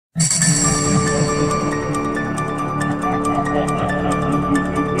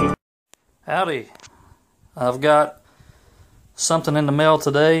Howdy. I've got something in the mail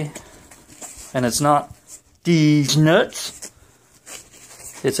today, and it's not these nuts.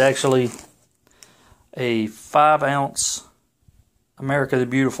 It's actually a 5-ounce America the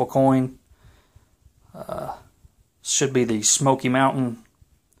Beautiful coin. Should be the Smoky Mountain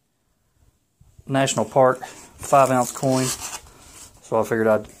National Park 5-ounce coin. So I figured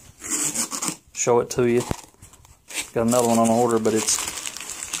I'd show it to you. Got another one on order, but it's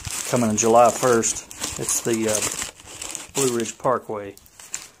coming in July 1st. It's the Blue Ridge Parkway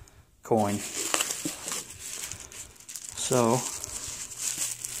coin. So, let's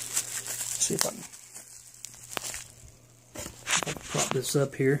see if I can prop this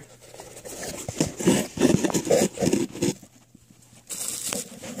up here.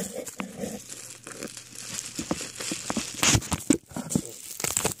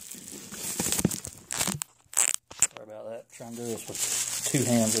 Sorry about that. Trying to do this with two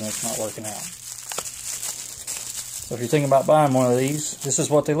hands and it's not working out. So if you're thinking about buying one of these, this is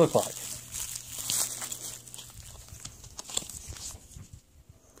what they look like.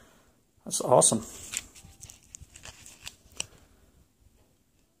 That's awesome.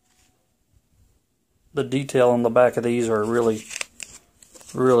 The detail on the back of these are really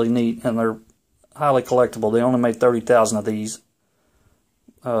neat, and they're highly collectible. They only made 30,000 of these.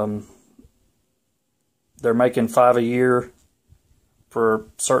 They're making 5 a year for a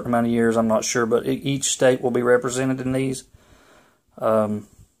certain amount of years. I'm not sure, but each state will be represented in these. And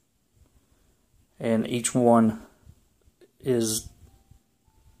each one is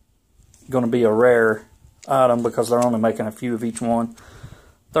going to be a rare item because they're only making a few of each one.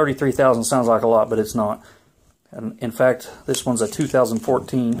 33,000 sounds like a lot, but it's not. And in fact, this one's a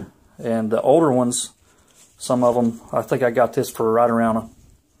 2014, and the older ones, some of them, I think I got this for right around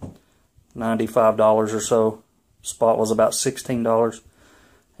 $95 or so. Spot was about $16,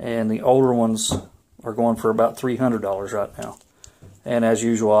 and the older ones are going for about $300 right now. And as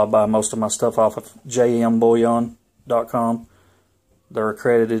usual, I buy most of my stuff off of jmbullion.com. They're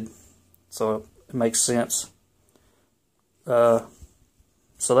accredited, so it makes sense. So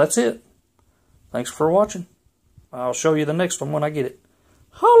that's it. Thanks for watching. I'll show you the next one when I get it.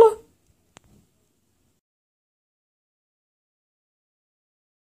 Holla!